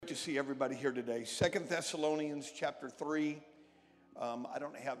to see everybody here today. 2 Thessalonians chapter 3. I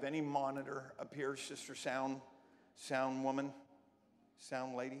don't have any monitor up here, Sister Sound woman,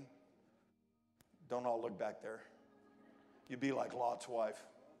 sound lady. Don't all look back there. You'd be like Lot's wife.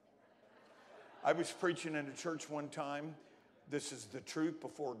 I was preaching in a church one time. This is the truth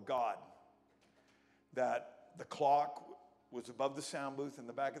before God. That the clock was above the sound booth in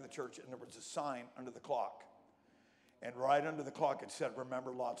the back of the church, and there was a sign under the clock. And right under the clock it said,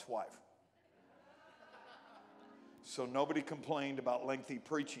 "Remember Lot's wife." So nobody complained about lengthy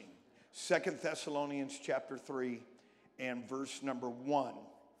preaching. 2 Thessalonians chapter 3 and verse number 1.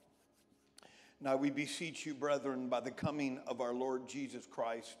 Now we beseech you, brethren, by the coming of our Lord Jesus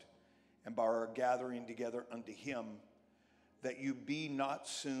Christ and by our gathering together unto him, that you be not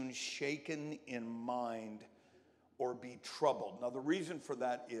soon shaken in mind or be troubled. Now the reason for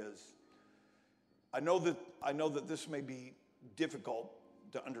that is, I know that this may be difficult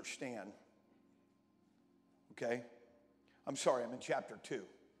to understand. Okay? I'm sorry, I'm in chapter 2.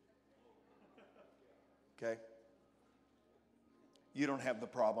 Okay? You don't have the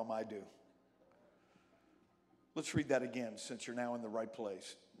problem, I do. Let's read that again, since you're now in the right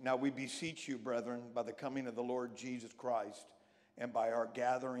place. Now we beseech you, brethren, by the coming of the Lord Jesus Christ and by our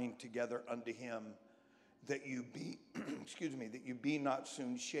gathering together unto him, that you be, that you be not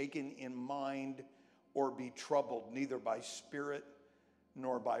soon shaken in mind or be troubled, neither by spirit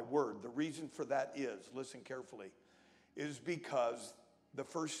nor by word. The reason for that is, listen carefully, is because the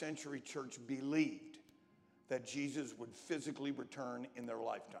first century church believed that Jesus would physically return in their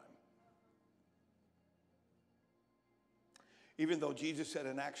lifetime. Even though Jesus said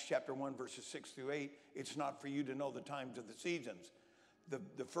in Acts chapter 1, verses 6 through 8, it's not for you to know the times of the seasons.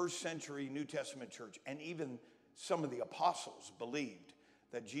 The first century New Testament church, and even some of the apostles, believed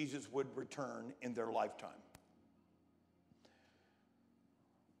that Jesus would return in their lifetime.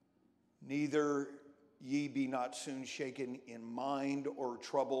 Neither ye be not soon shaken in mind or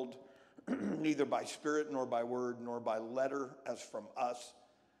troubled, neither by spirit nor by word nor by letter as from us,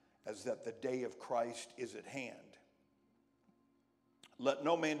 as that the day of Christ is at hand. Let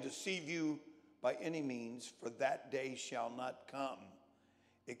no man deceive you by any means, for that day shall not come,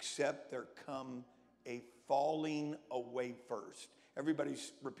 except there come a falling away first. Everybody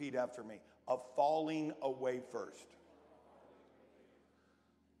repeat after me. A falling away first.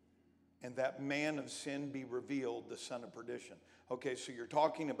 And that man of sin be revealed, the son of perdition. Okay, so you're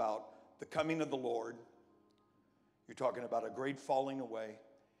talking about the coming of the Lord. You're talking about a great falling away.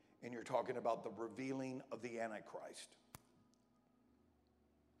 And you're talking about the revealing of the Antichrist.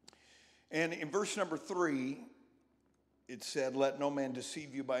 And in verse number 3, it said, let no man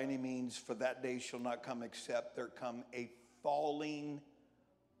deceive you by any means, for that day shall not come except there come a falling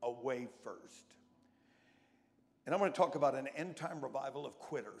away first. And I'm going to talk about an end time revival of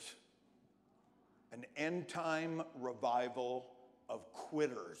quitters. An end time revival of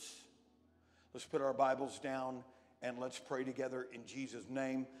quitters. Let's put our Bibles down and let's pray together in Jesus'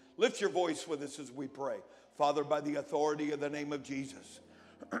 name. Lift your voice with us as we pray. Father, by the authority of the name of Jesus,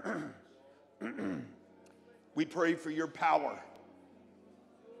 we pray for your power.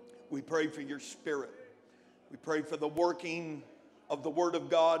 We pray for your spirit. We pray for the working of the word of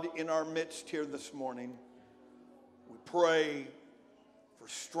God in our midst here this morning. We pray for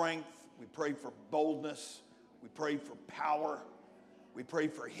strength. We pray for boldness. We pray for power. We pray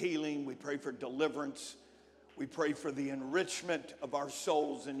for healing. We pray for deliverance. We pray for the enrichment of our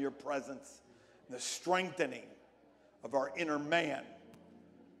souls in your presence, and the strengthening of our inner man.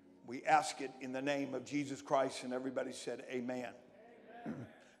 We ask it in the name of Jesus Christ, and everybody said amen. Amen.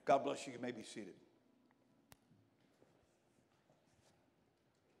 God bless you. You may be seated.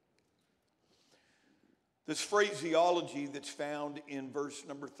 This phraseology that's found in verse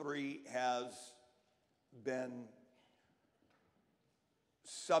number 3 has been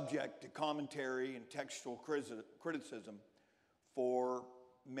subject to commentary and textual criticism for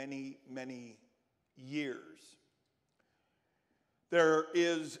many, many years. There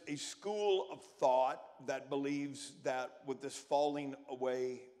is a school of thought that believes that what this falling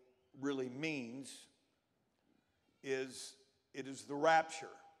away really means is it is the rapture.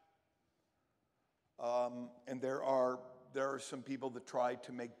 And there are some people that try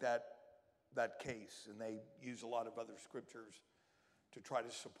to make that case, and they use a lot of other scriptures to try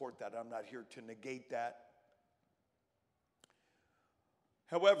to support that. I'm not here to negate that.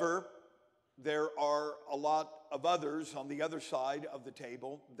 However, there are a lot of others on the other side of the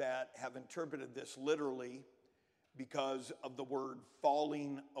table that have interpreted this literally because of the word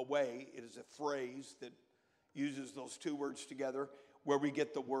falling away. It is a phrase that uses those two words together, where we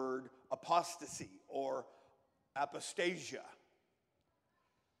get the word apostasy or apostasia.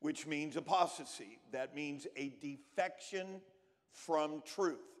 which means apostasy. That means a defection from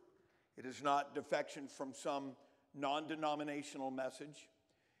truth. It is not defection from some non-denominational message.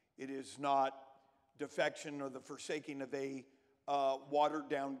 It is not defection or the forsaking of a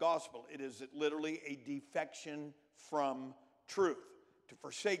watered-down gospel. It is literally a defection from truth, to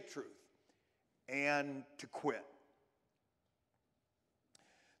forsake truth, and to quit.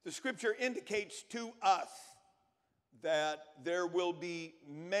 The scripture indicates to us that there will be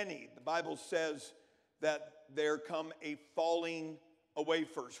many. The Bible says that there come a falling away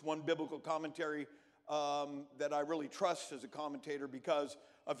first. One biblical commentary that I really trust as a commentator because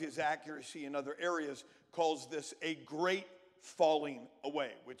of his accuracy in other areas calls this a great falling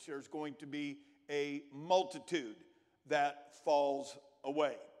away, which there's going to be a multitude that falls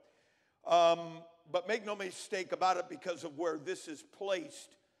away. But make no mistake about it, because of where this is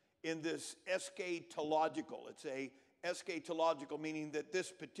placed in this eschatological. It's a eschatological, meaning that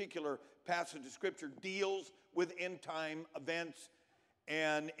this particular passage of scripture deals with end time events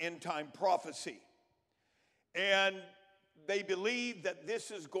and end time prophecy. And they believe that this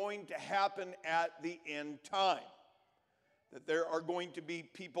is going to happen at the end time, that there are going to be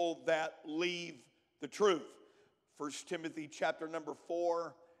people that leave the truth. 1 Timothy chapter number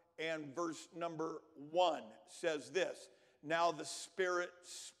 4 and verse number 1 says this: "Now the Spirit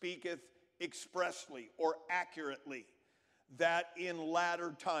speaketh expressly," or accurately, "that in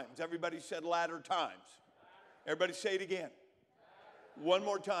latter times." Everybody said latter times. Everybody say it again. One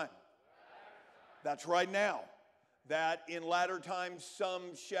more time. That's right now. "That in latter times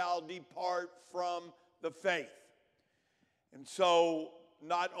some shall depart from the faith." And so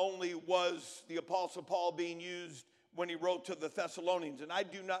not only was the Apostle Paul being used when he wrote to the Thessalonians, and I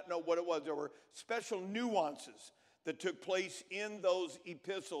do not know what it was. There were special nuances that took place in those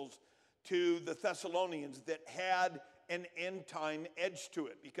epistles to the Thessalonians that had an end time edge to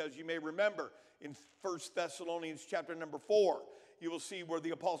it. Because you may remember in 1 Thessalonians chapter number 4, you will see where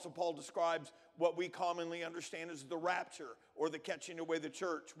the Apostle Paul describes what we commonly understand as the rapture, or the catching away the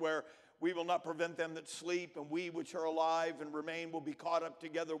church, where we will not prevent them that sleep, and we which are alive and remain will be caught up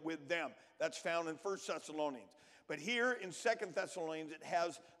together with them. That's found in 1 Thessalonians. But here in 2 Thessalonians, it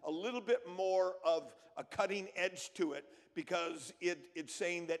has a little bit more of a cutting edge to it, because it's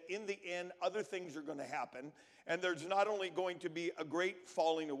saying that in the end, other things are going to happen. And there's not only going to be a great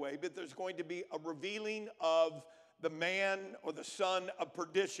falling away, but there's going to be a revealing of the man or the son of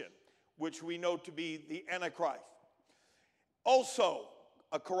perdition, which we know to be the Antichrist. Also,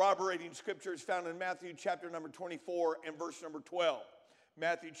 a corroborating scripture is found in Matthew chapter number 24 and verse number 12.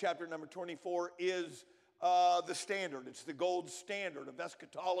 Matthew chapter number 24 is the standard. It's the gold standard of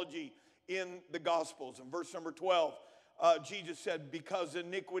eschatology in the Gospels. In verse number 12, Jesus said, "Because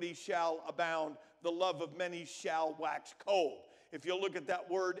iniquity shall abound, the love of many shall wax cold." If you look at that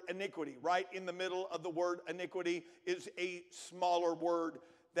word iniquity, right in the middle of the word iniquity is a smaller word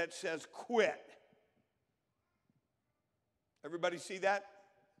that says quit. Everybody see that?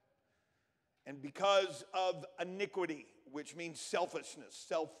 And because of iniquity, which means selfishness,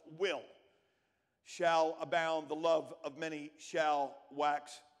 self-will, shall abound, the love of many shall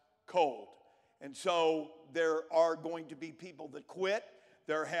wax cold. And so there are going to be people that quit.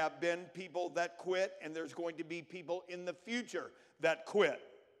 There have been people that quit, and there's going to be people in the future that quit.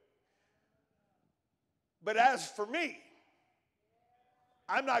 But as for me,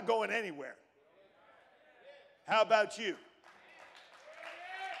 I'm not going anywhere. How about you?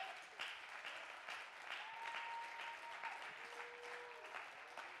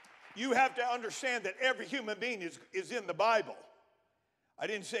 You have to understand that every human being is in the Bible. I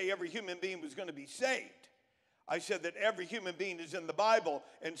didn't say every human being was going to be saved. I said that every human being is in the Bible,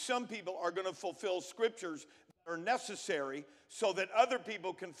 and some people are going to fulfill scriptures that are necessary so that other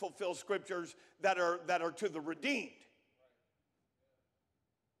people can fulfill scriptures that are to the redeemed.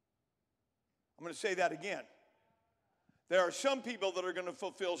 I'm going to say that again. There are some people that are going to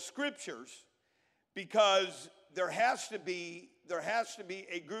fulfill scriptures because there has to be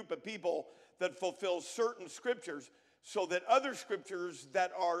a group of people that fulfill certain scriptures so that other scriptures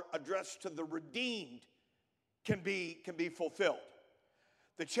that are addressed to the redeemed can be fulfilled.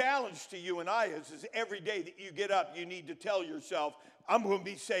 The challenge to you and I is every day that you get up, you need to tell yourself, I'm going to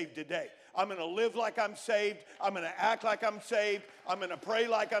be saved today. I'm going to live like I'm saved. I'm going to act like I'm saved. I'm going to pray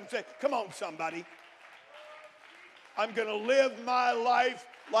like I'm saved. Come on, somebody. I'm going to live my life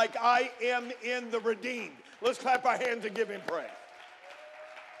like I am in the redeemed. Let's clap our hands and give him praise.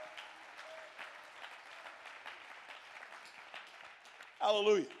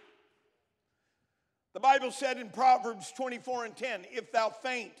 Hallelujah. The Bible said in Proverbs 24:10, if thou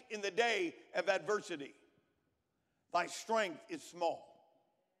faint in the day of adversity, thy strength is small.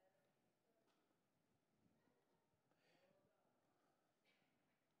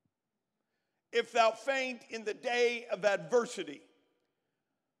 If thou faint in the day of adversity,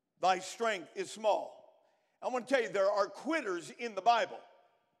 thy strength is small. I want to tell you, there are quitters in the Bible.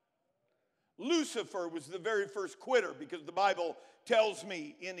 Lucifer was the very first quitter, because the Bible tells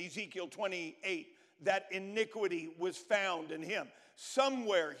me in Ezekiel 28 that iniquity was found in him.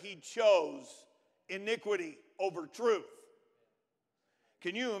 Somewhere he chose iniquity over truth.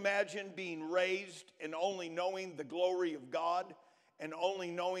 Can you imagine being raised and only knowing the glory of God, and only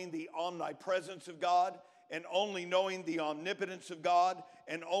knowing the omnipresence of God, and only knowing the omnipotence of God,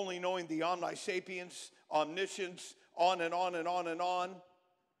 and only knowing the omnisapience, omniscience, on and on and on and on?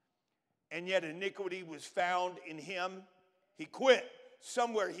 And yet iniquity was found in him. He quit.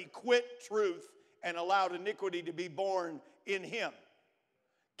 Somewhere he quit truth and allowed iniquity to be born in him.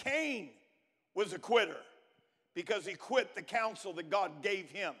 Cain was a quitter because he quit the counsel that God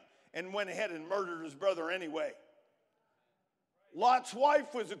gave him and went ahead and murdered his brother anyway. Lot's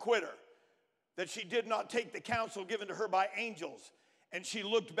wife was a quitter, that she did not take the counsel given to her by angels, and she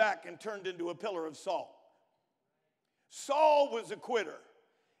looked back and turned into a pillar of salt. Saul was a quitter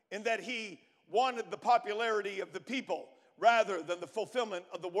in that he wanted the popularity of the people rather than the fulfillment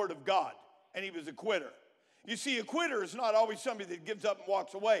of the word of God, and he was a quitter. You see, a quitter is not always somebody that gives up and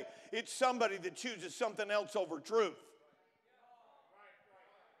walks away. It's somebody that chooses something else over truth.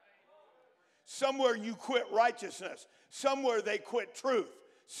 Somewhere you quit righteousness. Somewhere they quit truth.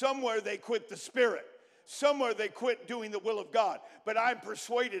 Somewhere they quit the Spirit. Somewhere they quit doing the will of God. But I'm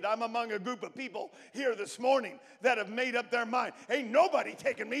persuaded, I'm among a group of people here this morning that have made up their mind. Ain't nobody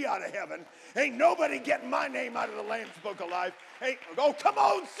taking me out of heaven. Ain't nobody getting my name out of the Lamb's Book of Life. Oh, come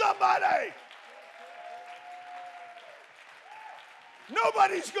on, somebody.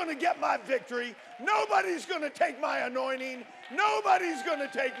 Nobody's going to get my victory. Nobody's going to take my anointing. Nobody's going to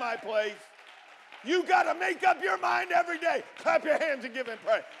take my place. You got to make up your mind every day. Clap your hands and give him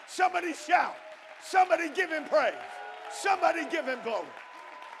praise. Somebody shout. Somebody give him praise. Somebody give him glory.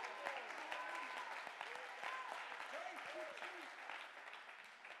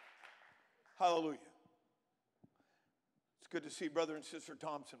 Hallelujah. It's good to see Brother and Sister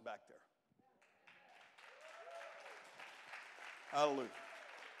Thompson back there. Hallelujah.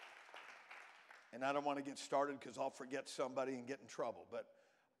 And I don't want to get started because I'll forget somebody and get in trouble. But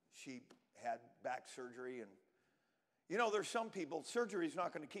she had back surgery. And, you know, there's some people, surgery is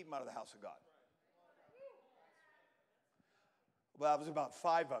not going to keep them out of the house of God. Well, that was about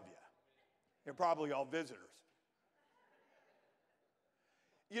 5 of you. You're probably all visitors.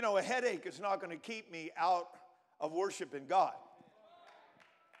 You know, a headache is not going to keep me out of worshiping God.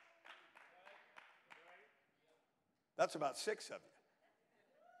 That's about 6 of you.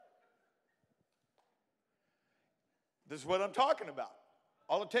 This is what I'm talking about.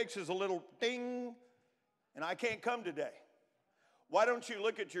 All it takes is a little ding, and I can't come today. Why don't you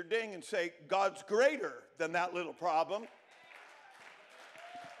look at your ding and say, God's greater than that little problem.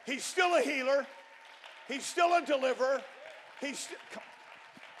 He's still a healer. He's still a deliverer.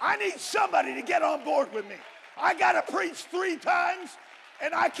 I need somebody to get on board with me. I got to preach 3 times,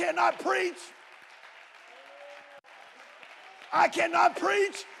 and I cannot preach. I cannot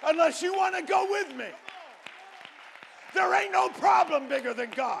preach unless you want to go with me. There ain't no problem bigger than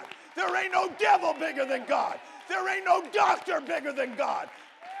God. There ain't no devil bigger than God. There ain't no doctor bigger than God.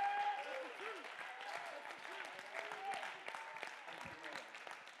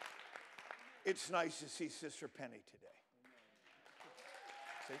 It's nice to see Sister Penny today.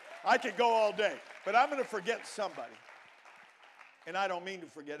 See, I could go all day, but I'm going to forget somebody. And I don't mean to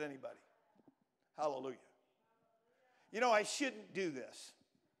forget anybody. Hallelujah. You know, I shouldn't do this,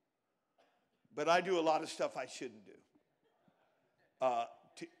 but I do a lot of stuff I shouldn't do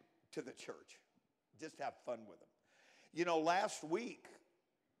to the church. Just have fun with them. You know, last week,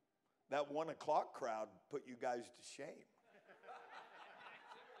 that 1 o'clock crowd put you guys to shame.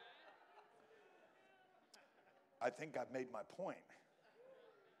 I think I've made my point.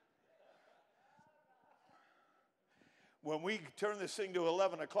 When we turn this thing to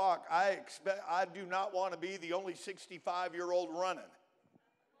 11 o'clock, I do not want to be the only 65-year-old running.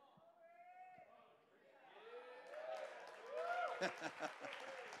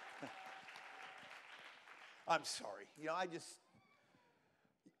 I'm sorry. You know,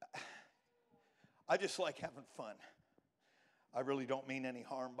 I just like having fun. I really don't mean any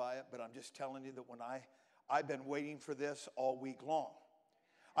harm by it, but I'm just telling you that when I've been waiting for this all week long.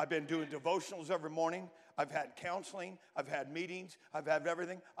 I've been doing devotionals every morning. I've had counseling. I've had meetings. I've had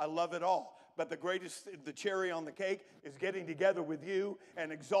everything. I love it all. But the cherry on the cake is getting together with you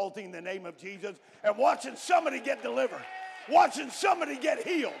and exalting the name of Jesus and watching somebody get delivered. Watching somebody get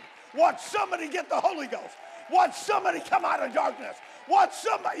healed. Watch somebody get the Holy Ghost. Watch somebody come out of darkness. Watch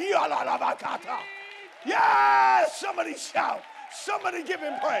somebody. Yes, somebody shout. Somebody give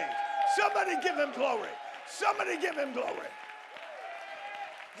him praise. Somebody give him glory. Somebody give him glory.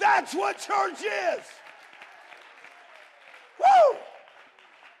 That's what church is. Woo!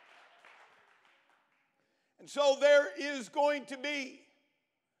 And so there is going to be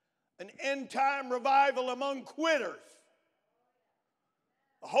an end-time revival among quitters.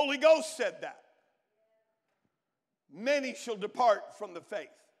 The Holy Ghost said that. Many shall depart from the faith.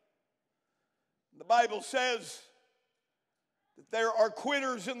 The Bible says that there are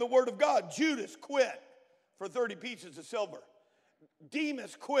quitters in the Word of God. Judas quit for 30 pieces of silver.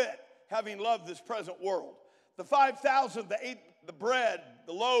 Demas quit having loved this present world. The 5,000 that ate the bread,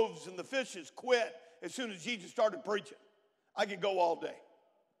 the loaves, and the fishes quit as soon as Jesus started preaching. I could go all day.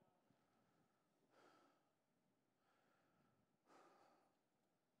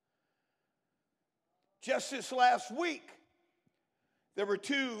 Just this last week, there were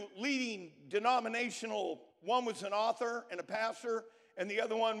two leading denominational, one was an author and a pastor, and the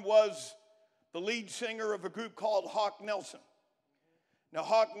other one was the lead singer of a group called Hawk Nelson. Now,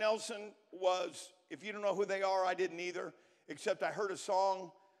 Hawk Nelson was, if you don't know who they are, I didn't either, except I heard a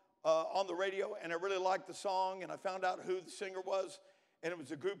song on the radio, and I really liked the song, and I found out who the singer was, and it was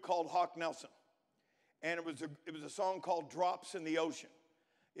a group called Hawk Nelson. And it was a song called Drops in the Ocean.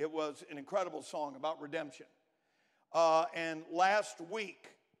 It was an incredible song about redemption. And last week,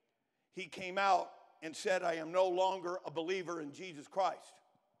 he came out and said, I am no longer a believer in Jesus Christ.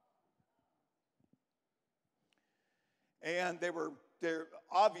 And they're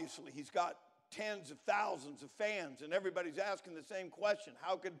obviously, he's got tens of thousands of fans, and everybody's asking the same question.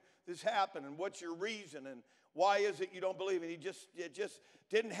 How could this happen? And what's your reason? And why is it you don't believe? And it just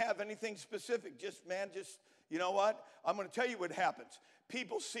didn't have anything specific. You know what? I'm going to tell you what happens.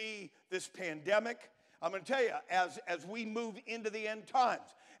 People see this pandemic. I'm going to tell you, as we move into the end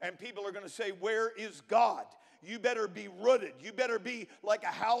times, and people are going to say, where is God? You better be rooted. You better be like a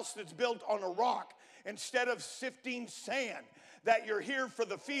house that's built on a rock instead of sifting sand. That you're here for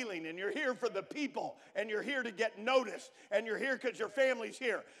the feeling, and you're here for the people, and you're here to get noticed, and you're here because your family's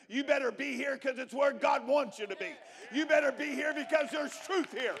here. You better be here because it's where God wants you to be. You better be here because there's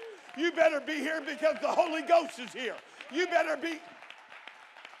truth here. You better be here because the Holy Ghost is here. You better be...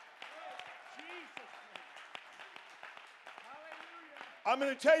 I'm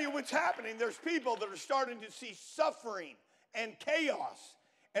going to tell you what's happening. There's people that are starting to see suffering and chaos,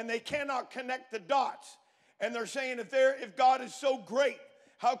 and they cannot connect the dots. And they're saying, if God is so great,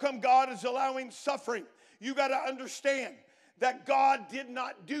 how come God is allowing suffering? You got to understand that God did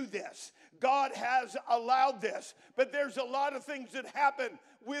not do this. God has allowed this. But there's a lot of things that happen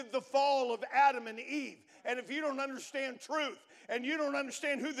with the fall of Adam and Eve. And if you don't understand truth, and you don't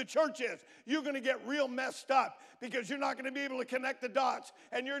understand who the church is, you're going to get real messed up because you're not going to be able to connect the dots,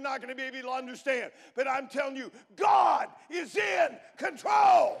 and you're not going to be able to understand. But I'm telling you, God is in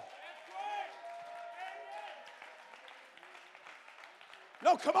control.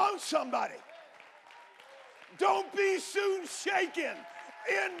 No, come on, somebody. Don't be soon shaken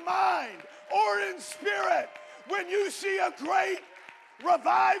in mind or in spirit when you see a great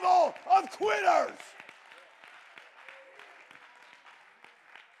revival of quitters.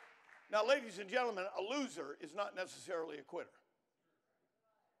 Now, ladies and gentlemen, a loser is not necessarily a quitter.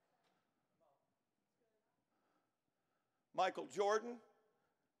 Michael Jordan,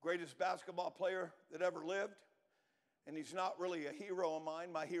 greatest basketball player that ever lived. And he's not really a hero of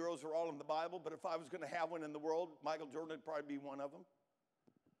mine. My heroes are all in the Bible. But if I was going to have one in the world, Michael Jordan would probably be one of them.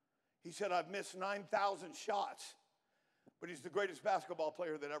 He said, I've missed 9,000 shots. But he's the greatest basketball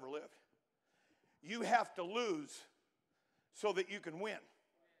player that ever lived. You have to lose so that you can win.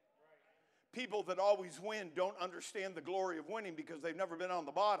 People that always win don't understand the glory of winning because they've never been on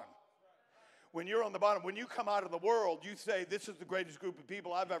the bottom. When you're on the bottom, when you come out of the world, you say, this is the greatest group of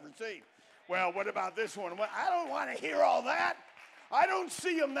people I've ever seen. Well, what about this one? Well, I don't want to hear all that. I don't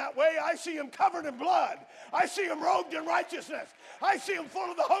see them that way. I see them covered in blood. I see them robed in righteousness. I see them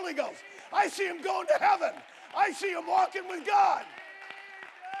full of the Holy Ghost. I see them going to heaven. I see them walking with God.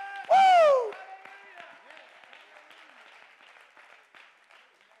 Woo!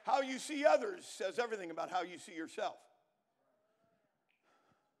 How you see others says everything about how you see yourself.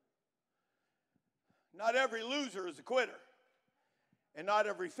 Not every loser is a quitter. And not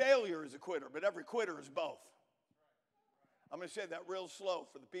every failure is a quitter, but every quitter is both. I'm going to say that real slow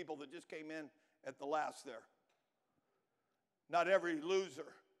for the people that just came in at the last there. Not every loser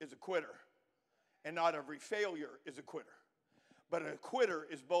is a quitter, and not every failure is a quitter. But a quitter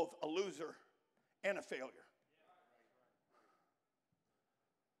is both a loser and a failure.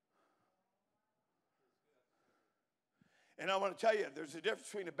 And I want to tell you, there's a difference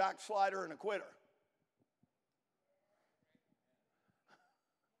between a backslider and a quitter.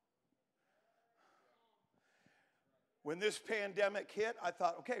 When this pandemic hit, I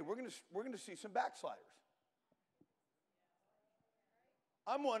thought, okay, we're going to see some backsliders.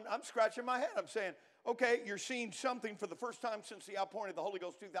 I'm scratching my head. I'm saying, okay, you're seeing something for the first time since the outpouring of the Holy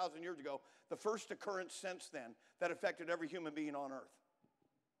Ghost 2,000 years ago, the first occurrence since then that affected every human being on earth.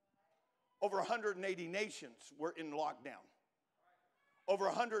 Over 180 nations were in lockdown. Over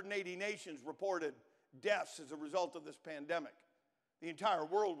 180 nations reported deaths as a result of this pandemic. The entire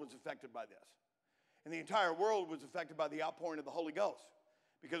world was affected by this. And the entire world was affected by the outpouring of the Holy Ghost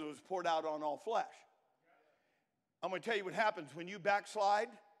because it was poured out on all flesh. I'm going to tell you what happens when you backslide.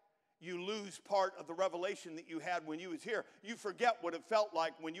 You lose part of the revelation that you had when you was here. You forget what it felt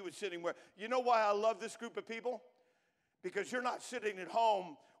like when you were sitting where. You know why I love this group of people? Because you're not sitting at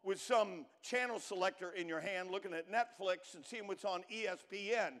home with some channel selector in your hand looking at Netflix and seeing what's on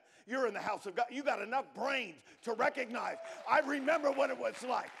ESPN. You're in the house of God. You got enough brains to recognize, I remember what it was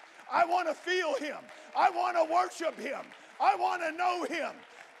like. I want to feel him. I want to worship him. I want to know him.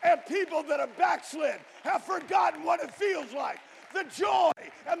 And people that have backslid have forgotten what it feels like. The joy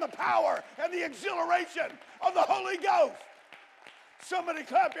and the power and the exhilaration of the Holy Ghost. Somebody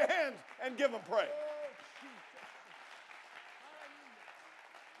clap your hands and give him praise.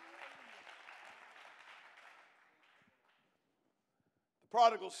 The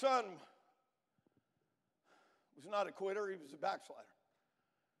prodigal son was not a quitter, he was a backslider.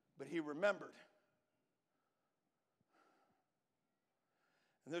 But he remembered.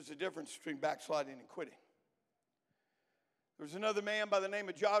 And there's a difference between backsliding and quitting. There's another man by the name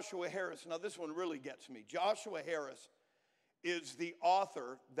of Joshua Harris. Now, this one really gets me. Joshua Harris is the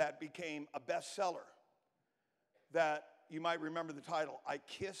author that became a bestseller that you might remember the title, I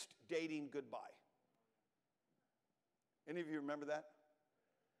Kissed Dating Goodbye. Any of you remember that?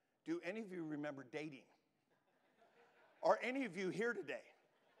 Do any of you remember dating? Are any of you here today?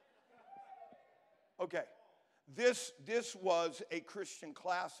 Okay, this was a Christian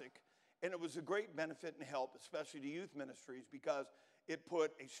classic, and it was a great benefit and help, especially to youth ministries, because it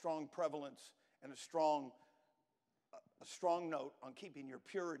put a strong prevalence and a strong note on keeping your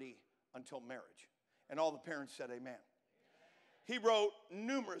purity until marriage. And all the parents said amen. He wrote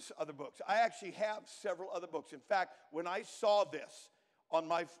numerous other books. I actually have several other books. In fact, when I saw this on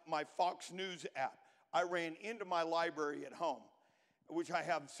my Fox News app, I ran into my library at home, which I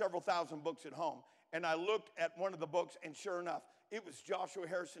have several thousand books at home. And I looked at one of the books, and sure enough, it was Joshua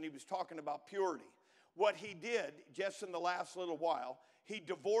Harrison. He was talking about purity. What he did, just in the last little while, he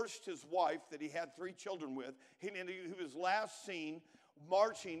divorced his wife that he had 3 children with. He was last seen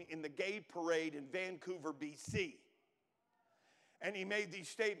marching in the gay parade in Vancouver, BC. And he made these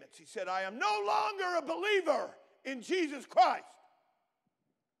statements. He said, I am no longer a believer in Jesus Christ.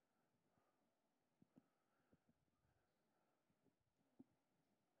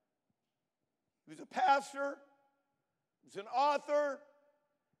 He was a pastor, he was an author,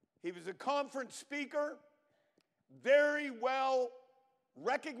 he was a conference speaker, very well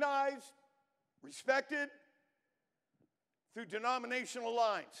recognized, respected through denominational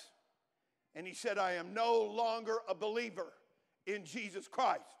lines. And he said, I am no longer a believer in Jesus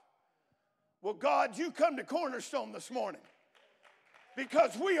Christ. Well, God, you come to Cornerstone this morning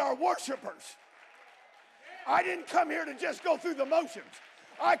because we are worshipers. I didn't come here to just go through the motions.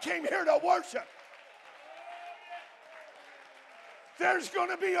 I came here to worship. There's going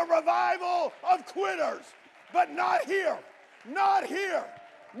to be a revival of quitters, but not here, not here,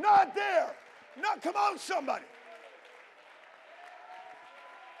 not there. Not, come on, somebody.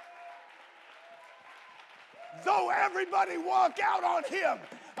 Though everybody walk out on him,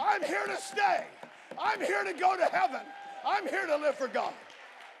 I'm here to stay. I'm here to go to heaven. I'm here to live for God.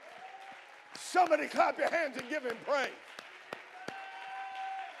 Somebody clap your hands and give him praise.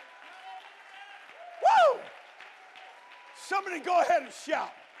 Woo! Somebody go ahead and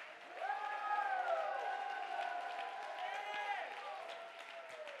shout.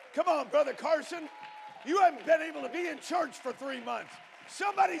 Come on, Brother Carson. You haven't been able to be in church for 3 months.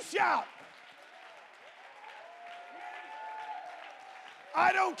 Somebody shout.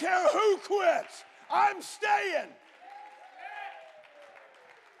 I don't care who quits. I'm staying.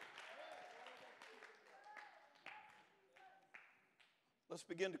 Let's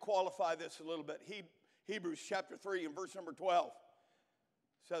begin to qualify this a little bit. Hebrews chapter 3 and verse number 12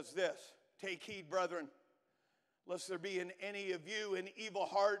 says this, take heed, brethren, lest there be in any of you an evil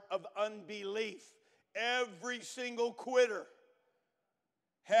heart of unbelief. Every single quitter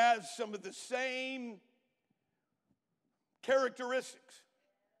has some of the same characteristics.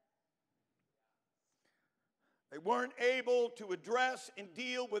 They weren't able to address and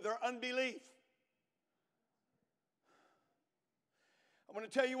deal with their unbelief. I'm going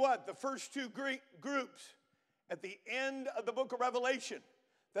to tell you what, the first two groups at the end of the book of Revelation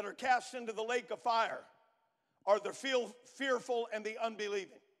that are cast into the lake of fire are the fearful and the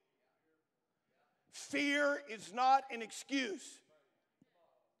unbelieving. Fear is not an excuse.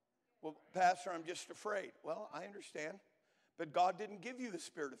 Well, Pastor, I'm just afraid. Well, I understand, but God didn't give you the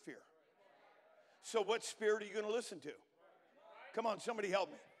spirit of fear. So what spirit are you going to listen to? Come on, somebody help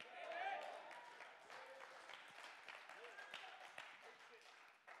me.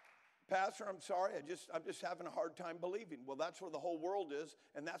 Pastor, I'm sorry, I'm just having a hard time believing. Well, that's where the whole world is,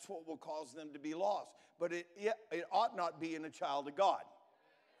 and that's what will cause them to be lost. But it ought not be in a child of God.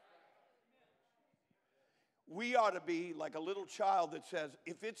 We ought to be like a little child that says,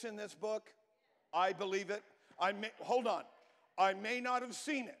 if it's in this book, I believe it. Hold on. I may not have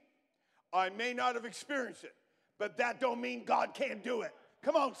seen it. I may not have experienced it. But that don't mean God can't do it.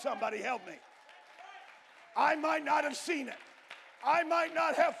 Come on, somebody help me. I might not have seen it. I might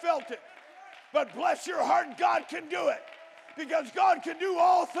not have felt it. But bless your heart, God can do it. Because God can do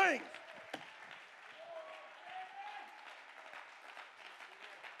all things.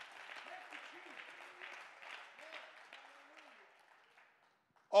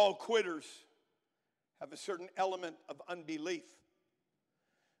 All quitters have a certain element of unbelief.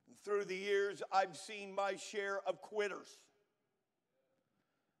 And through the years, I've seen my share of quitters.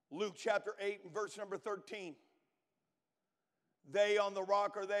 Luke chapter 8 and verse number 13. They on the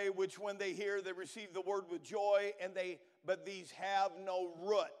rock are they which when they hear they receive the word with joy, but these have no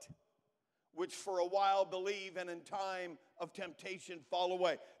root, which for a while believe and in time of temptation fall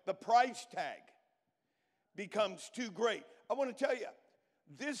away. The price tag becomes too great. I want to tell you,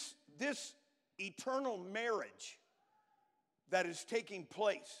 this eternal marriage that is taking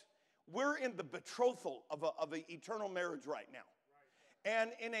place, we're in the betrothal of an eternal marriage right now.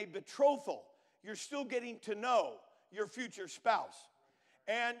 And in a betrothal, you're still getting to know your future spouse.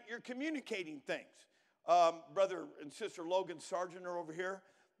 And you're communicating things. Brother and Sister Logan Sargent are over here.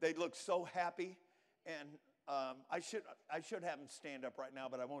 They look so happy. And I should have them stand up right now,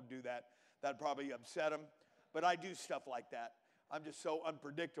 but I won't do that. That'd probably upset them. But I do stuff like that. I'm just so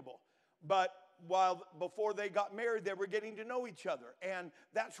unpredictable. But before they got married, they were getting to know each other. And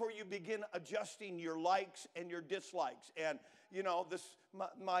that's where you begin adjusting your likes and your dislikes. And, you know,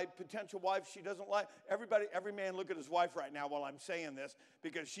 my potential wife, she doesn't like, every man look at his wife right now while I'm saying this,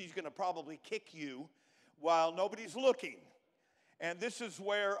 because she's going to probably kick you while nobody's looking. And this is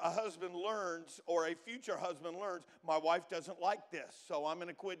where a husband learns, or a future husband learns, my wife doesn't like this, so I'm going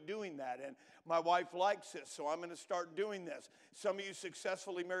to quit doing that. And my wife likes this, so I'm going to start doing this. Some of you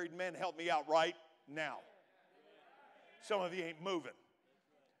successfully married men, help me out right now. Some of you ain't moving.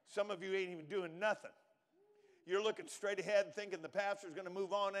 Some of you ain't even doing nothing. You're looking straight ahead thinking the pastor's going to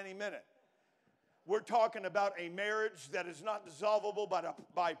move on any minute. We're talking about a marriage that is not dissolvable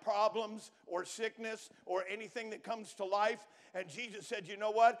by problems or sickness or anything that comes to life. And Jesus said, you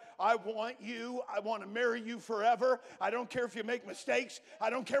know what? I want to marry you forever. I don't care if you make mistakes. I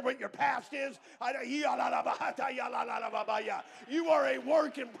don't care what your past is. You are a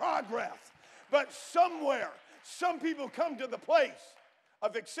work in progress. But somewhere, some people come to the place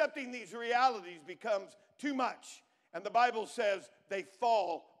of accepting these realities becomes too much. And the Bible says they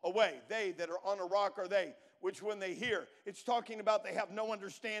fall away. They that are on a rock are they, which when they hear, it's talking about they have no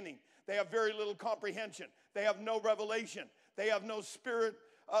understanding. They have very little comprehension. They have no revelation. They have no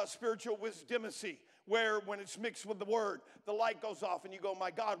spiritual wisdomacy, where when it's mixed with the word, the light goes off and you go,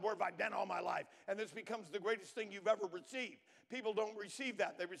 my God, where have I been all my life? And this becomes the greatest thing you've ever received. People don't receive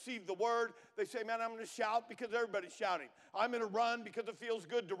that. They receive the word. They say, man, I'm going to shout because everybody's shouting. I'm going to run because it feels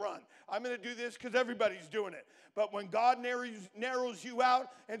good to run. I'm going to do this because everybody's doing it. But when God narrows you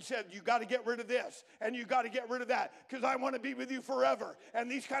out and said, you got to get rid of this and you got to get rid of that because I want to be with you forever.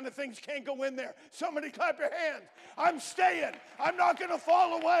 And these kind of things can't go in there. Somebody clap your hands. I'm staying. I'm not going to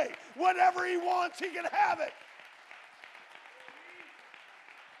fall away. Whatever he wants, he can have it.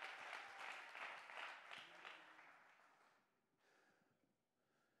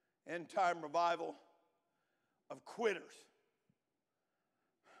 End time revival of quitters.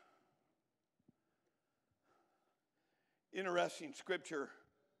 Interesting scripture,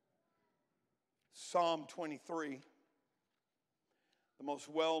 Psalm 23, the most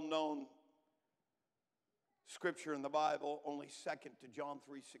well-known scripture in the Bible, only second to John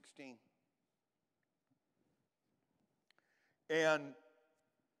 3:16. And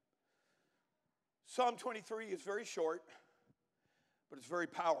Psalm 23 is very short, but it's very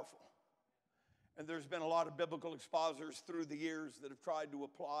powerful. And there's been a lot of biblical expositors through the years that have tried to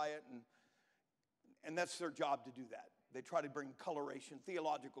apply it And that's their job to do that. They try to bring coloration,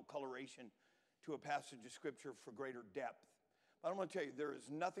 theological coloration, to a passage of Scripture for greater depth. But I'm going to tell you, there is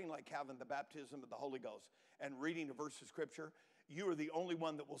nothing like having the baptism of the Holy Ghost and reading a verse of Scripture. You are the only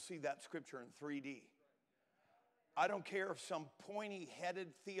one that will see that Scripture in 3D. I don't care if some pointy-headed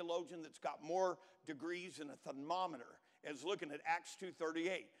theologian that's got more degrees than a thermometer is looking at Acts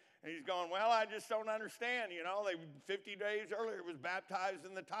 2:38. And he's going, well, I just don't understand. 50 days earlier it was baptized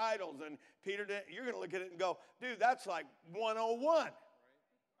in the titles. And Peter didn't. You're going to look at it and go, dude, that's like 101.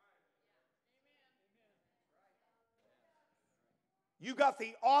 You got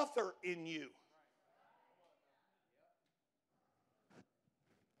the author in you.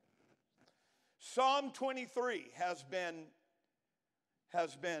 Psalm 23 has been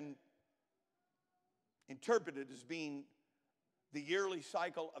interpreted as being the yearly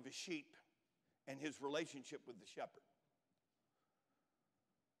cycle of a sheep and his relationship with the shepherd.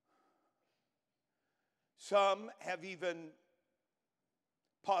 Some have even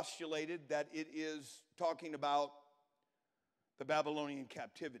postulated that it is talking about the Babylonian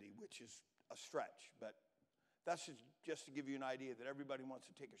captivity, which is a stretch, but that's just to give you an idea that everybody wants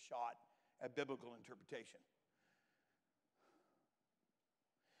to take a shot at biblical interpretation.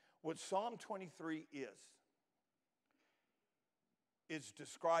 What Psalm 23 is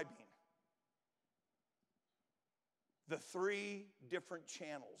describing the three different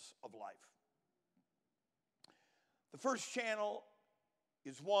channels of life. The first channel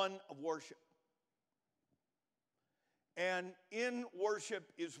is one of worship. And in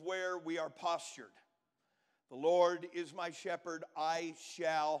worship is where we are postured. The Lord is my shepherd, I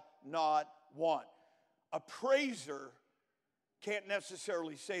shall not want. A praiser can't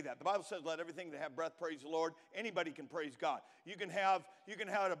necessarily say that. The Bible says, let everything that have breath praise the Lord. Anybody can praise God. You can have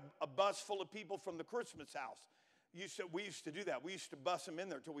a bus full of people from the Christmas house. We used to do that. We used to bus them in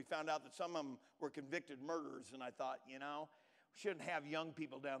there until we found out that some of them were convicted murderers. And I thought, we shouldn't have young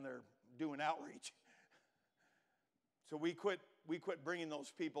people down there doing outreach. So we quit bringing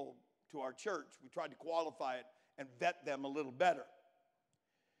those people to our church. We tried to qualify it and vet them a little better.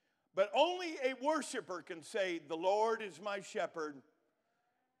 But only a worshiper can say, the Lord is my shepherd,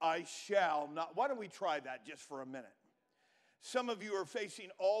 I shall not. Why don't we try that just for a minute? Some of you are facing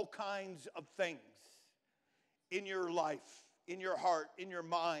all kinds of things in your life, in your heart, in your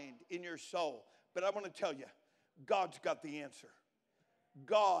mind, in your soul. But I want to tell you, God's got the answer.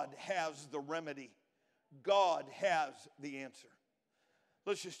 God has the remedy. God has the answer.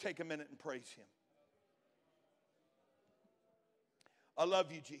 Let's just take a minute and praise him. I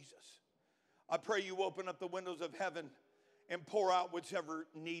love you, Jesus. I pray you open up the windows of heaven and pour out what's ever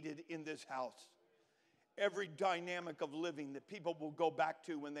needed in this house. Every dynamic of living that people will go back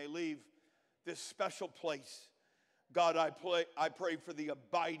to when they leave this special place. God, I pray for the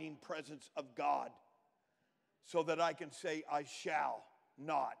abiding presence of God so that I can say, I shall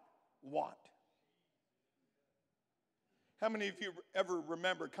not want. How many of you ever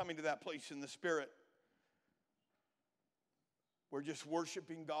remember coming to that place in the Spirit where just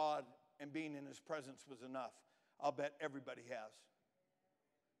worshiping God and being in his presence was enough? I'll bet everybody has,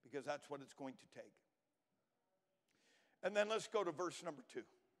 because that's what it's going to take. And then let's go to verse number 2.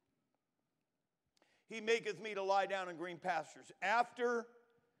 He maketh me to lie down in green pastures. After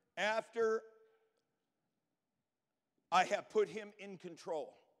I have put him in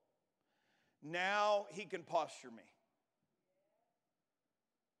control, now he can posture me.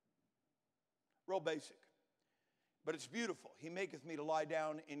 Real basic. But it's beautiful. He maketh me to lie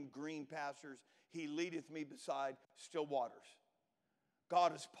down in green pastures. He leadeth me beside still waters.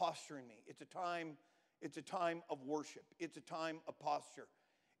 God is posturing me. It's a time of worship. It's a time of posture.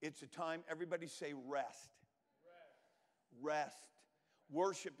 It's a time, everybody say rest. Rest.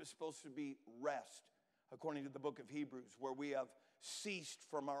 Worship is supposed to be rest, according to the book of Hebrews, where we have ceased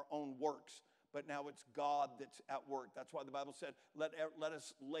from our own works. But now it's God that's at work. That's why the Bible said, let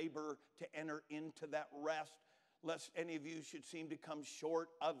us labor to enter into that rest, lest any of you should seem to come short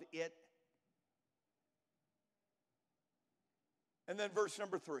of it. And then verse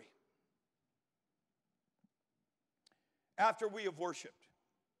number 3. After we have worshiped,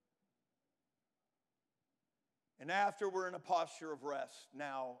 and after we're in a posture of rest,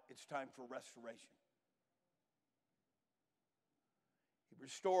 now it's time for restoration. He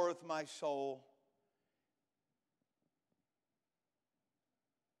restoreth my soul.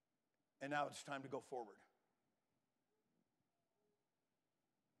 And now it's time to go forward.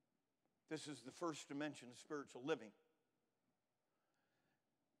 This is the first dimension of spiritual living.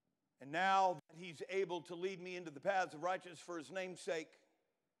 And now that he's able to lead me into the paths of righteousness for his name's sake,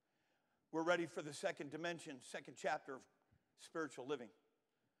 we're ready for the second dimension, second chapter of spiritual living,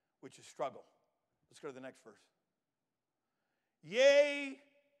 which is struggle. Let's go to the next verse. Yea,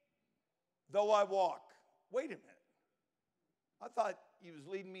 though I walk. Wait a minute. I thought he was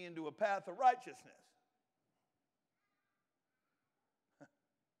leading me into a path of righteousness.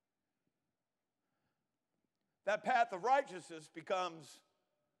 That path of righteousness becomes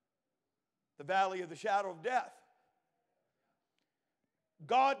the valley of the shadow of death.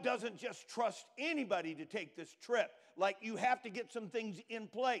 God doesn't just trust anybody to take this trip. Like, you have to get some things in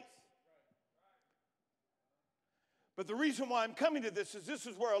place. But the reason why I'm coming to this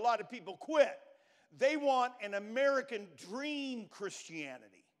is where a lot of people quit. They want an American dream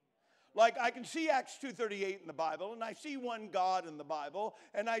Christianity. Like, I can see Acts 2:38 in the Bible, and I see one God in the Bible,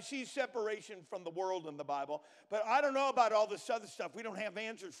 and I see separation from the world in the Bible, but I don't know about all this other stuff. We don't have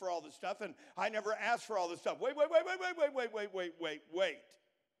answers for all this stuff, and I never asked for all this stuff. Wait.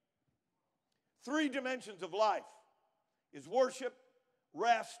 3 dimensions of life is worship,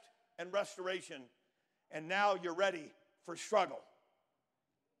 rest, and restoration, and now you're ready for struggle.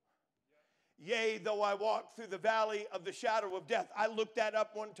 Yea, though I walk through the valley of the shadow of death. I looked that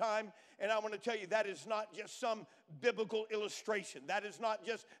up one time, and I want to tell you that is not just some biblical illustration. That is not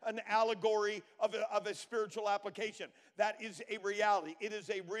just an allegory of a spiritual application. That is a reality. It is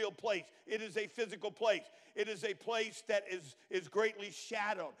a real place. It is a physical place. It is a place that is greatly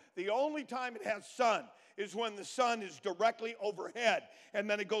shadowed. The only time it has sun is when the sun is directly overhead, and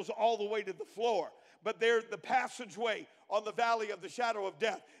then it goes all the way to the floor. But there, the passageway on the valley of the shadow of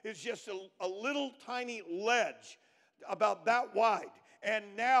death is just a little tiny ledge about that wide. And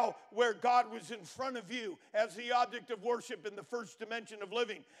now where God was in front of you as the object of worship in the first dimension of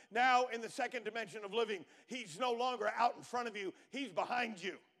living, now in the second dimension of living, he's no longer out in front of you, he's behind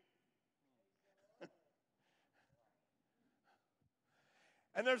you.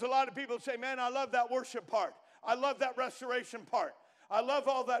 And there's a lot of people who say, man, I love that worship part. I love that restoration part. I love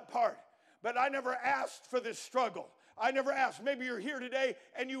all that part. But I never asked for this struggle. I never asked. Maybe you're here today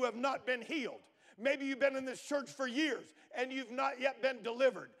and you have not been healed. Maybe you've been in this church for years and you've not yet been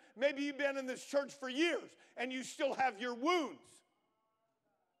delivered. Maybe you've been in this church for years and you still have your wounds.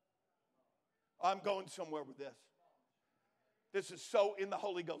 I'm going somewhere with this. This is so in the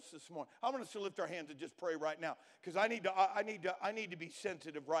Holy Ghost this morning. I want us to lift our hands and just pray right now, because I need to be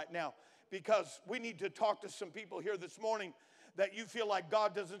sensitive right now, because we need to talk to some people here this morning that you feel like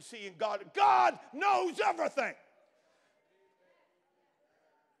God doesn't see, and God knows everything.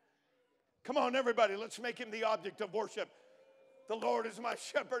 Come on, everybody, let's make him the object of worship. The Lord is my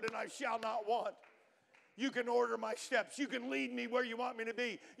shepherd, and I shall not want. You can order my steps. You can lead me where you want me to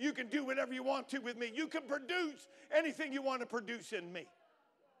be. You can do whatever you want to with me. You can produce anything you want to produce in me.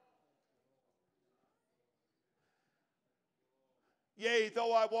 Yea,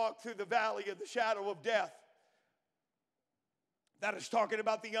 though I walk through the valley of the shadow of death. That is talking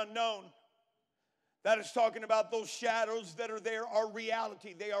about the unknown. That is talking about those shadows that are there are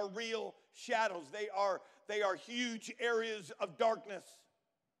reality. They are real shadows. They are huge areas of darkness.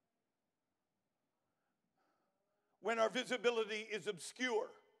 When our visibility is obscure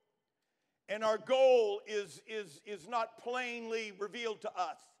and our goal is not plainly revealed to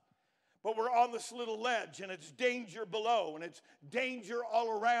us, but we're on this little ledge and it's danger below and it's danger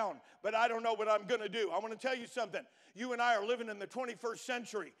all around, but I don't know what I'm going to do. I want to tell you something. You and I are living in the 21st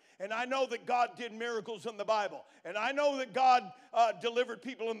century, and I know that God did miracles in the Bible, and I know that God delivered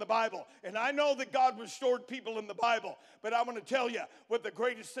people in the Bible, and I know that God restored people in the Bible, but I want to tell you what the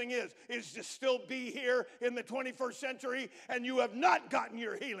greatest thing is to still be here in the 21st century, and you have not gotten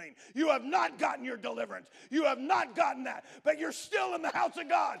your healing. You have not gotten your deliverance. You have not gotten that, but you're still in the house of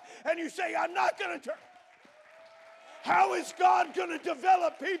God, and you say, I'm not going to turn. How is God going to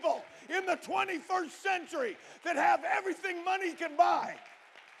develop people in the 21st century that have everything money can buy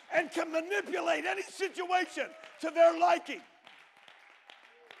and can manipulate any situation to their liking?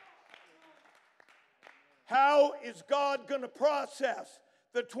 How is God going to process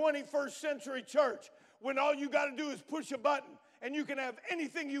the 21st century church when all you got to do is push a button and you can have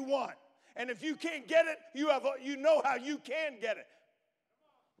anything you want? And if you can't get it, you know how you can get it.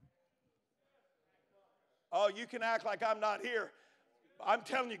 Oh, you can act like I'm not here. I'm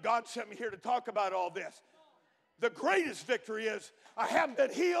telling you, God sent me here to talk about all this. The greatest victory is I haven't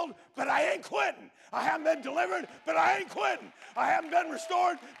been healed, but I ain't quitting. I haven't been delivered, but I ain't quitting. I haven't been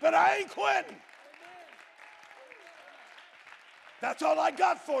restored, but I ain't quitting. That's all I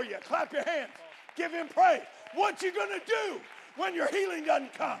got for you. Clap your hands. Give him praise. What you going to do when your healing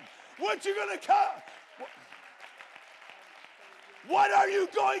doesn't come? What you going to come? What are you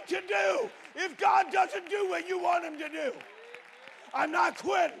going to do if God doesn't do what you want him to do? I'm not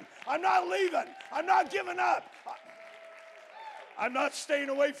quitting. I'm not leaving. I'm not giving up. I'm not staying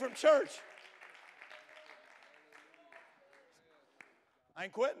away from church. I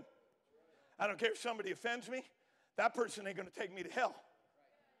ain't quitting. I don't care if somebody offends me. That person ain't going to take me to hell.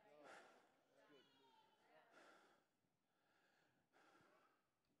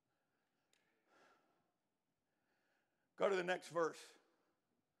 Go to the next verse.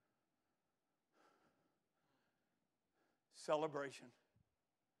 Celebration.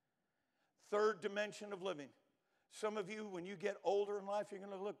 Third dimension of living. Some of you, when you get older in life, you're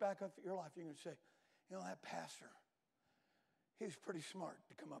going to look back at your life. You're going to say, you know, that pastor, he was pretty smart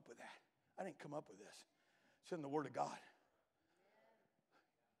to come up with that. I didn't come up with this. It's in the Word of God.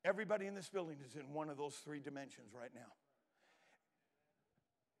 Everybody in this building is in one of those three dimensions right now.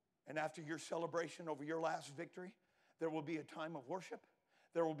 And after your celebration over your last victory, there will be a time of worship.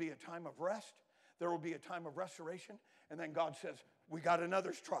 There will be a time of rest. There will be a time of restoration. And then God says, we got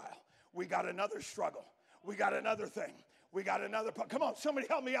another trial. We got another struggle. We got another thing. We got another. Come on, somebody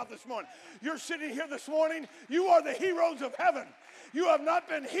help me out this morning. You're sitting here this morning. You are the heroes of heaven. You have not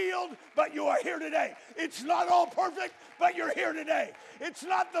been healed, but you are here today. It's not all perfect, but you're here today. It's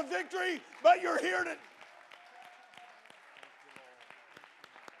not the victory, but you're here today.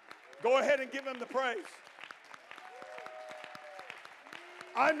 Go ahead and give him the praise.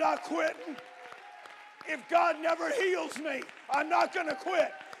 I'm not quitting. If God never heals me, I'm not going to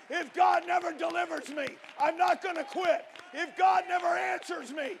quit. If God never delivers me, I'm not going to quit. If God never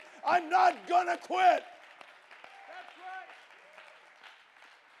answers me, I'm not going to quit. That's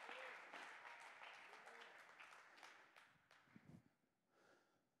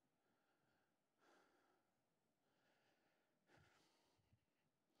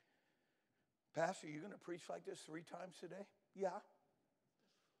right. Pastor, you going to preach like this 3 times today? Yeah.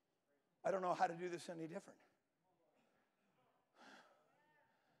 I don't know how to do this any different.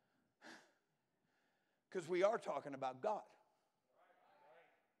 Because we are talking about God.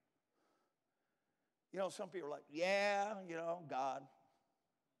 You know, some people are like, yeah, you know, God.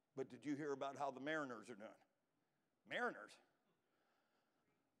 But did you hear about how the Mariners are doing? Mariners?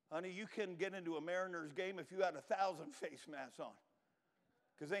 Honey, you couldn't get into a Mariners game if you had 1,000 face masks on.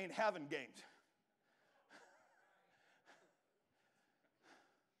 Because they ain't having games.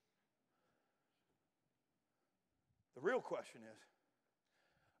 The real question is,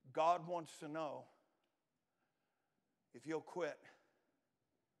 God wants to know if you'll quit.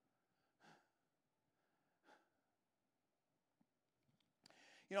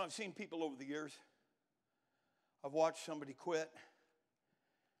 You know, I've seen people over the years. I've watched somebody quit,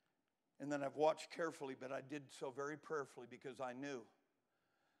 and then I've watched carefully, but I did so very prayerfully because I knew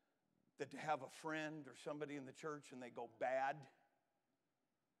that to have a friend or somebody in the church and they go bad,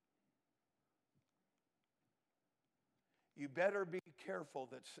 you better be careful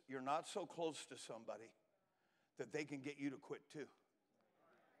that you're not so close to somebody that they can get you to quit too.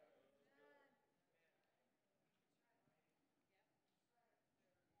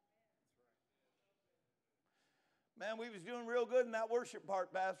 Man, we was doing real good in that worship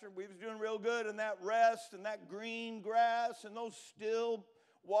part, Pastor. We was doing real good in that rest and that green grass and those still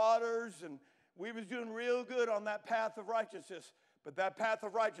waters. And we was doing real good on that path of righteousness. But that path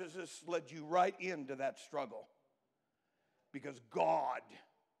of righteousness led you right into that struggle. Because God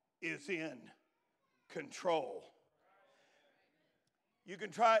is in control. You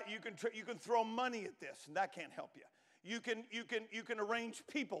can throw money at this, and that can't help you. You can arrange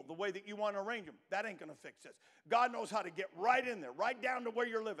people the way that you want to arrange them. That ain't going to fix this. God knows how to get right in there, right down to where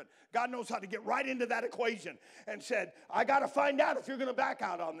you're living. God knows how to get right into that equation and said, I got to find out if you're going to back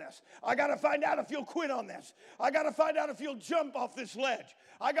out on this. I got to find out if you'll quit on this. I got to find out if you'll jump off this ledge.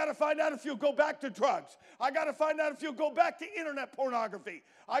 I got to find out if you'll go back to drugs. I got to find out if you'll go back to internet pornography.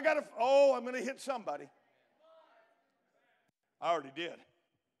 I'm going to hit somebody. I already did.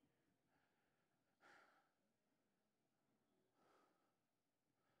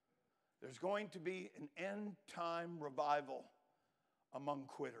 There's going to be an end-time revival among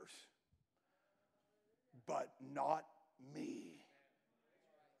quitters. But not me.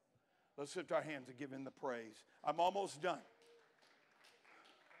 Let's lift our hands and give him the praise. I'm almost done.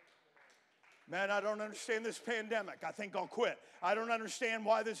 Man, I don't understand this pandemic. I think I'll quit. I don't understand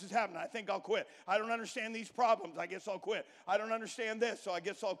why this is happening. I think I'll quit. I don't understand these problems. I guess I'll quit. I don't understand this, so I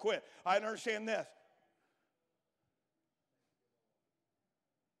guess I'll quit. I don't understand this.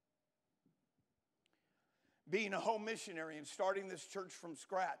 Being a home missionary and starting this church from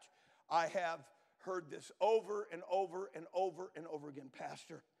scratch, I have heard this over and over and over and over again.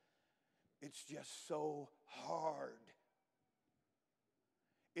 Pastor, it's just so hard.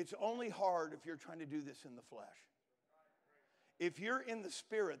 It's only hard if you're trying to do this in the flesh. If you're in the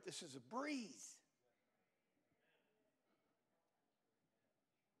spirit, this is a breeze.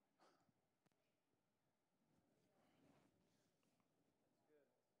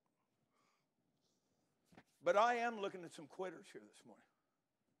 But I am looking at some quitters here this morning.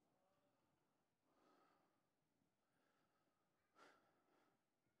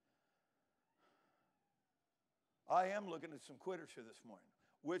 I am looking at some quitters here this morning.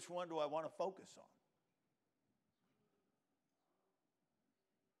 Which one do I want to focus on?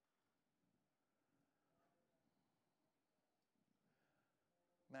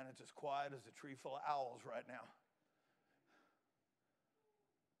 Man, it's as quiet as a tree full of owls right now.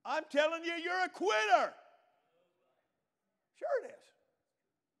 I'm telling you, you're a quitter. Sure it is.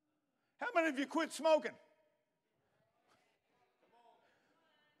 How many of you quit smoking?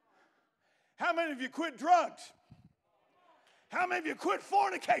 How many of you quit drugs? How many of you quit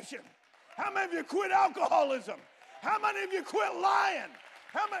fornication? How many of you quit alcoholism? How many of you quit lying?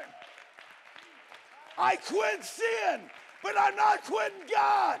 How many? I quit sin, but I'm not quitting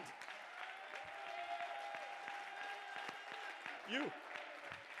God. You.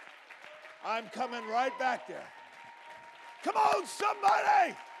 I'm coming right back there. Come on,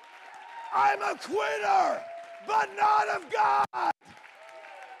 somebody. I'm a quitter, but not of God.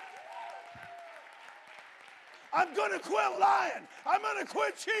 I'm going to quit lying. I'm going to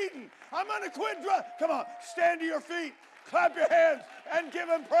quit cheating. I'm going to quit drugs. Come on, stand to your feet, clap your hands, and give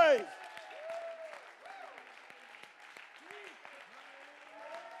him praise.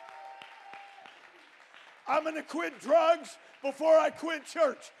 I'm going to quit drugs before I quit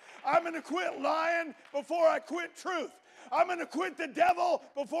church. I'm going to quit lying before I quit truth. I'm going to quit the devil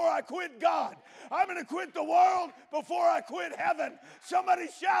before I quit God. I'm going to quit the world before I quit heaven. Somebody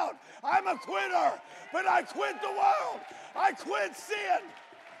shout, I'm a quitter, but I quit the world. I quit sin.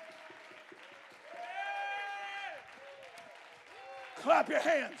 Clap your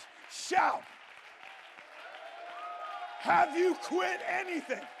hands. Shout. Have you quit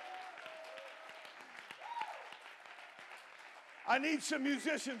anything? I need some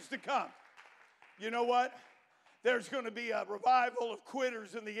musicians to come. You know what? There's going to be a revival of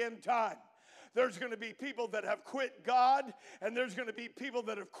quitters in the end time. There's going to be people that have quit God, and there's going to be people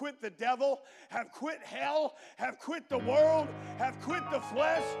that have quit the devil, have quit hell, have quit the world, have quit the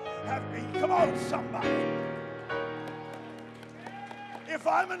flesh. Come on, somebody. If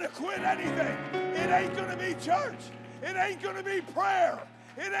I'm going to quit anything, it ain't going to be church. It ain't going to be prayer.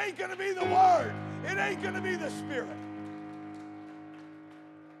 It ain't going to be the Word. It ain't going to be the Spirit.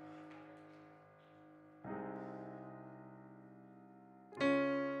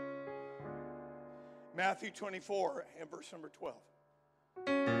 Matthew 24 and verse number 12.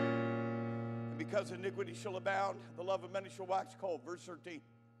 And because iniquity shall abound, the love of many shall wax cold. Verse 13.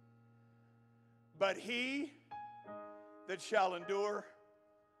 But he that shall endure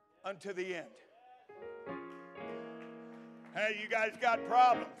unto the end. Hey, you guys got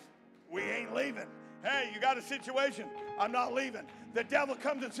problems. We ain't leaving. Hey, you got a situation. I'm not leaving. The devil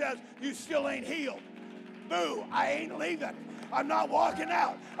comes and says, you still ain't healed. Boo, I ain't leaving. I'm not walking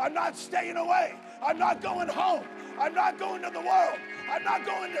out. I'm not staying away. I'm not going home. I'm not going to the world. I'm not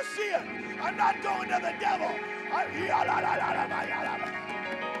going to sin. I'm not going to the devil.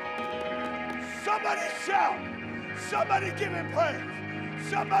 Somebody shout. Somebody give him praise.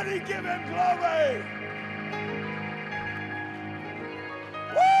 Somebody give him glory.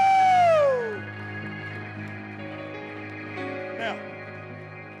 Woo! Now,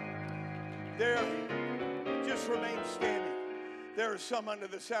 there, just remain standing. There are some under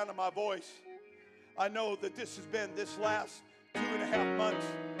the sound of my voice. I know that this has been this last 2.5 months.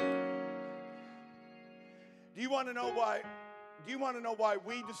 Do you want to know why? Do you want to know why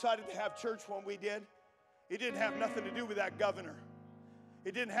we decided to have church when we did? It didn't have nothing to do with that governor.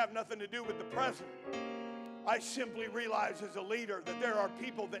 It didn't have nothing to do with the president. I simply realized as a leader that there are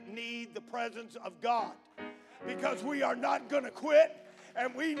people that need the presence of God, because we are not going to quit,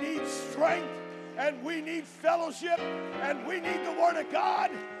 and we need strength, and we need fellowship, and we need the Word of God,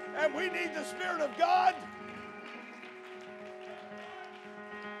 and we need the Spirit of God.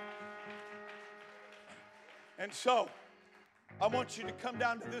 And so, I want you to come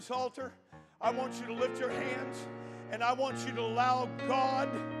down to this altar. I want you to lift your hands, and I want you to allow God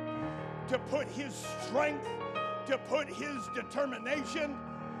to put His strength, to put His determination,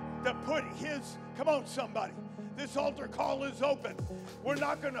 to put His, come on somebody. This altar call is open. We're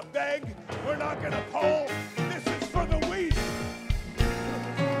not going to beg. We're not going to poll. This is for the weak.